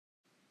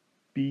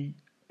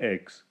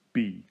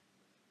BXB.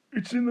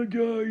 It's in the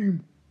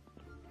game!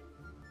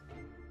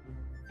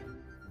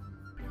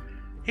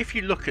 If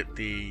you look at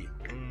the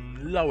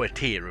lower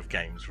tier of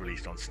games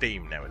released on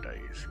Steam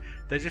nowadays,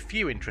 there's a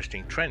few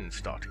interesting trends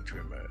starting to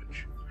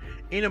emerge.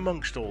 In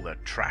amongst all the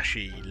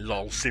trashy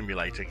LOL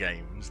simulator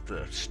games,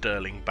 the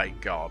sterling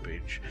baked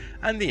garbage,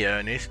 and the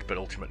earnest but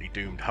ultimately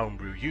doomed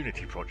homebrew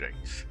Unity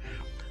projects,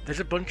 there's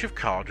a bunch of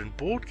card and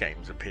board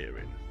games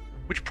appearing,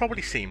 which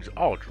probably seems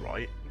odd,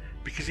 right?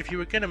 Because if you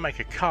were going to make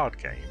a card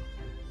game,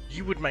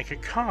 you would make a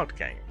card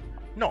game,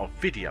 not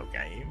a video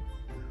game.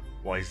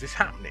 Why is this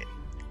happening?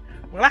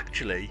 Well,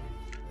 actually,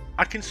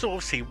 I can sort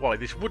of see why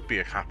this would be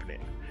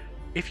happening.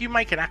 If you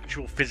make an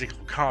actual physical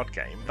card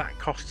game, that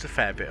costs a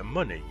fair bit of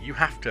money. You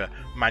have to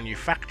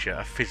manufacture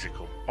a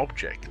physical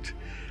object.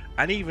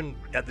 And even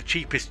at the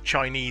cheapest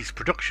Chinese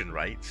production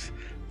rates,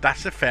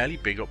 that's a fairly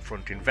big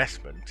upfront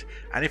investment.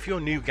 And if your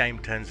new game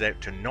turns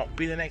out to not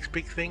be the next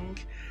big thing,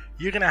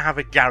 you're going to have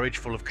a garage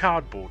full of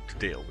cardboard to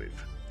deal with.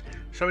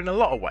 So in a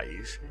lot of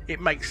ways, it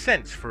makes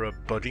sense for a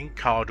budding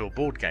card or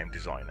board game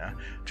designer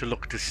to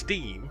look to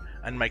Steam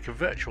and make a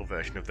virtual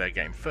version of their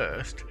game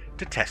first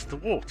to test the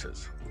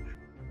waters.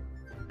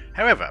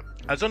 However,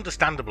 as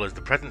understandable as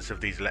the presence of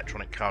these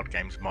electronic card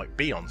games might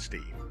be on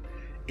Steam,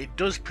 it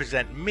does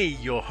present me,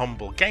 your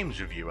humble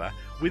games reviewer,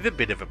 with a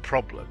bit of a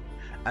problem,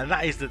 and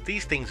that is that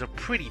these things are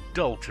pretty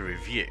dull to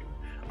review.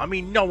 I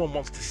mean, no one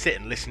wants to sit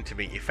and listen to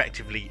me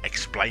effectively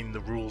explain the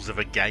rules of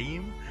a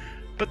game,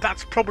 but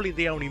that's probably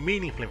the only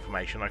meaningful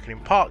information I can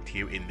impart to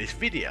you in this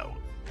video.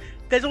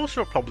 There's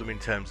also a problem in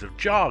terms of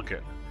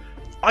jargon.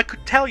 I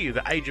could tell you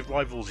that Age of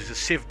Rivals is a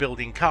civ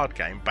building card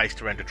game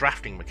based around a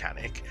drafting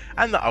mechanic,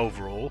 and that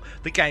overall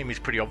the game is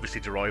pretty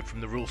obviously derived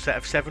from the rule set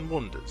of Seven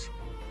Wonders.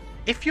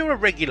 If you're a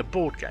regular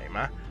board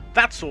gamer,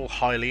 that's all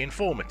highly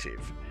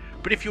informative,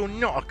 but if you're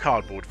not a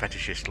cardboard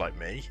fetishist like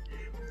me,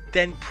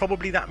 then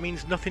probably that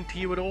means nothing to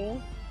you at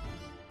all.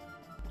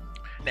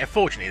 Now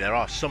fortunately there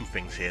are some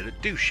things here that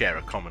do share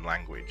a common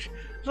language,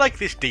 like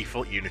this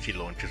default Unity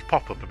launcher's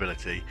pop-up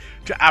ability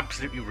to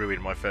absolutely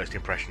ruin my first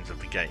impressions of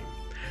the game,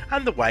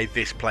 and the way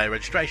this player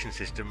registration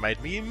system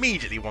made me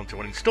immediately want to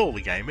uninstall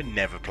the game and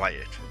never play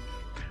it.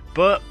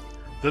 But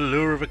the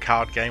lure of a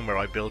card game where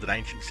I build an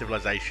ancient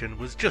civilization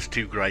was just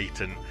too great,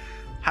 and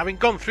having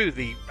gone through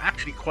the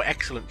actually quite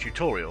excellent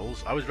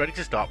tutorials, I was ready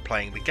to start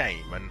playing the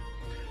game, and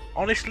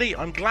honestly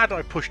I'm glad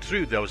I pushed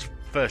through those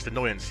first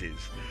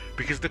annoyances,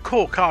 because the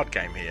core card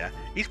game here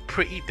is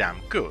pretty damn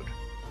good.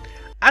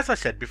 As I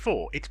said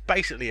before, it's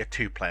basically a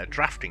two-player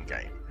drafting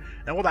game.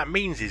 Now what that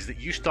means is that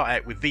you start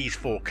out with these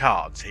 4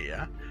 cards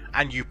here,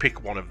 and you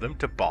pick one of them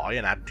to buy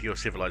and add to your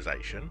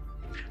civilization.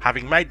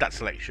 Having made that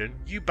selection,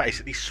 you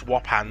basically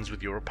swap hands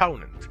with your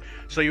opponent,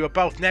 so you are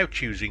both now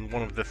choosing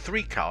one of the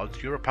 3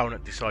 cards your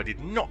opponent decided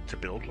not to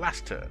build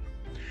last turn.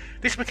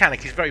 This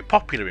mechanic is very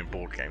popular in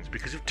board games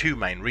because of 2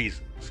 main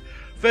reasons.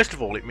 First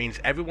of all, it means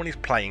everyone is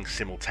playing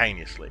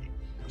simultaneously,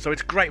 so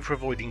it's great for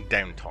avoiding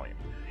downtime.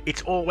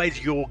 It's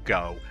always your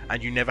go,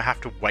 and you never have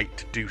to wait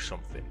to do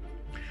something.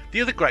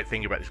 The other great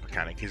thing about this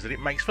mechanic is that it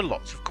makes for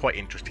lots of quite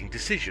interesting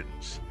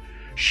decisions.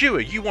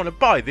 Sure, you want to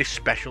buy this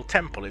special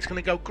temple, it's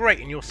going to go great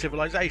in your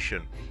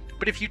civilization,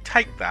 but if you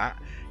take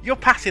that, you're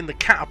passing the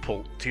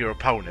catapult to your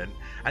opponent,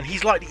 and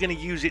he's likely going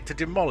to use it to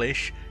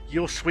demolish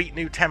your sweet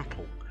new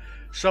temple.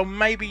 So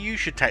maybe you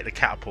should take the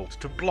catapult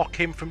to block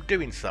him from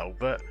doing so,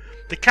 but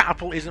the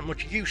catapult isn't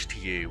much use to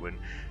you, and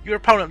your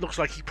opponent looks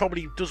like he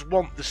probably does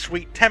want the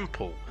sweet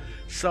temple.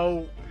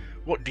 So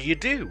what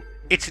do?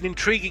 It's an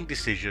intriguing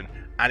decision,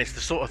 and it's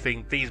the sort of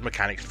thing these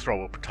mechanics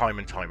throw up time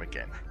and time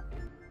again.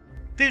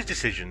 These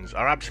decisions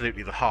are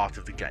absolutely the heart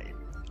of the game.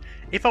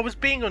 If I was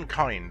being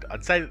unkind,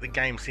 I'd say that the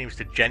game seems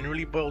to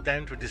generally boil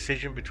down to a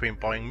decision between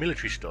buying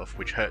military stuff,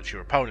 which hurts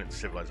your opponent's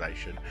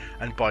civilization,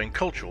 and buying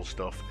cultural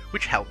stuff,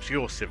 which helps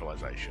your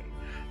civilization.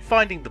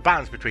 Finding the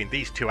balance between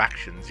these 2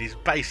 actions is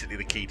basically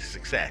the key to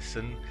success,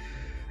 and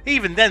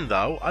even then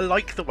though, I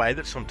like the way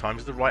that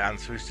sometimes the right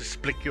answer is to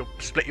split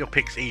your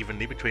picks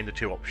evenly between the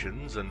 2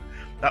 options, and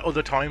at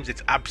other times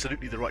it's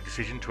absolutely the right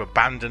decision to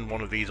abandon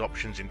one of these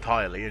options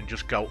entirely and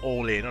just go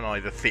all in on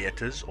either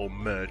theatres or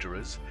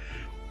murderers.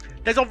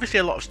 There's obviously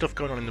a lot of stuff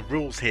going on in the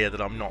rules here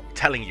that I'm not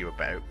telling you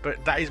about,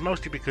 but that is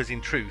mostly because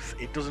in truth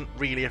it doesn't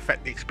really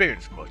affect the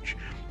experience much,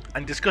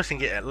 and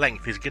discussing it at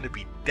length is going to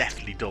be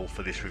deathly dull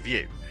for this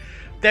review.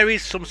 There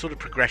is some sort of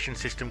progression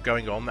system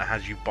going on that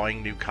has you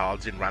buying new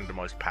cards in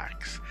randomised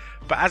packs,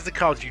 but as the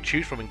cards you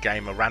choose from in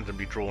game are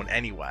randomly drawn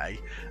anyway,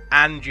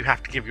 and you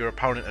have to give your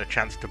opponent a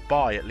chance to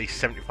buy at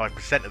least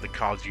 75% of the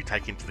cards you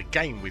take into the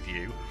game with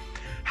you,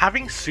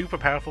 having super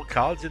powerful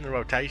cards in the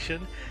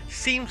rotation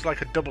seems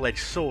like a double-edged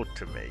sword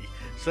to me,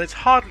 so it's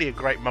hardly a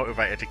great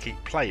motivator to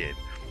keep playing.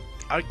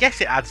 I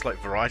guess it adds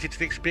like variety to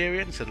the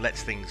experience and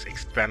lets things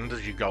expand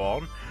as you go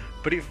on,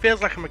 but it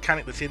feels like a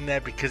mechanic that's in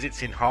there because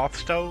it's in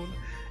Hearthstone,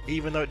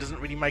 even though it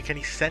doesn't really make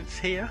any sense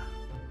here.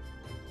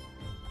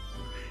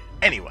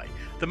 Anyway,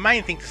 The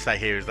main thing to say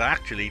here is that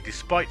actually,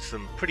 despite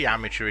some pretty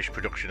amateurish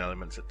production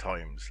elements at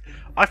times,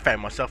 I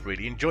found myself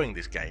really enjoying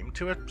this game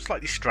to a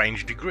slightly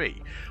strange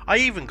degree. I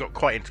even got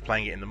quite into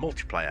playing it in the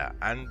multiplayer,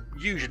 and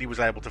usually was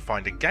able to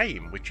find a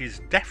game, which is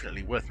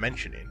definitely worth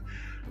mentioning.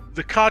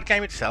 The card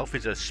game itself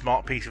is a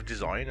smart piece of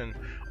design and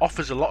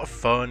offers a lot of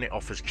fun. It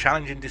offers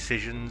challenging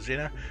decisions in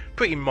a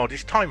pretty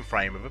modest time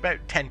frame of about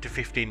 10 to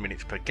 15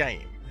 minutes per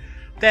game.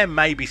 There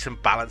may be some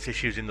balance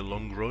issues in the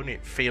long run.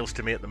 It feels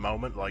to me at the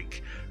moment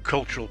like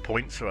cultural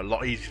points are a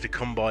lot easier to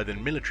come by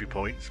than military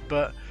points,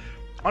 but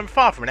I'm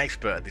far from an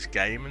expert at this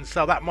game, and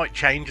so that might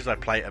change as I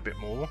play it a bit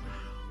more.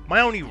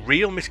 My only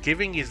real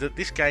misgiving is that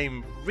this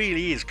game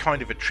really is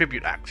kind of a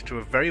tribute act to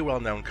a very well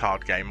known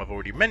card game I've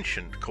already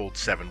mentioned called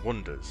Seven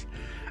Wonders.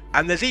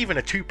 And there's even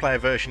a two-player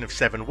version of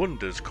Seven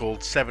Wonders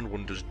called Seven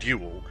Wonders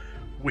Duel,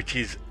 which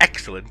is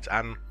excellent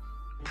and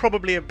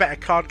probably a better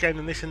card game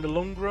than this in the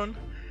long run.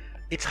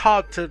 It's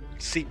hard to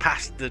see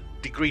past the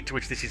degree to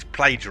which this is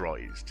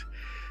plagiarised.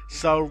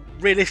 So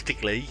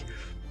realistically,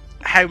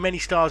 how many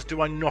stars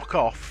do I knock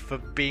off for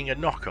being a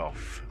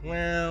knockoff?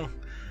 Well,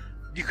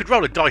 you could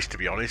roll a dice to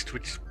be honest,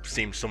 which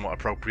seems somewhat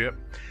appropriate.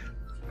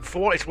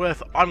 For what it's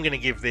worth, I'm going to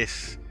give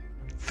this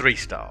 3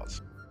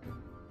 stars.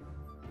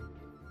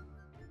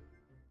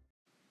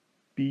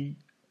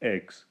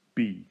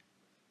 BXB.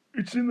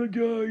 It's in the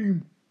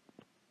game.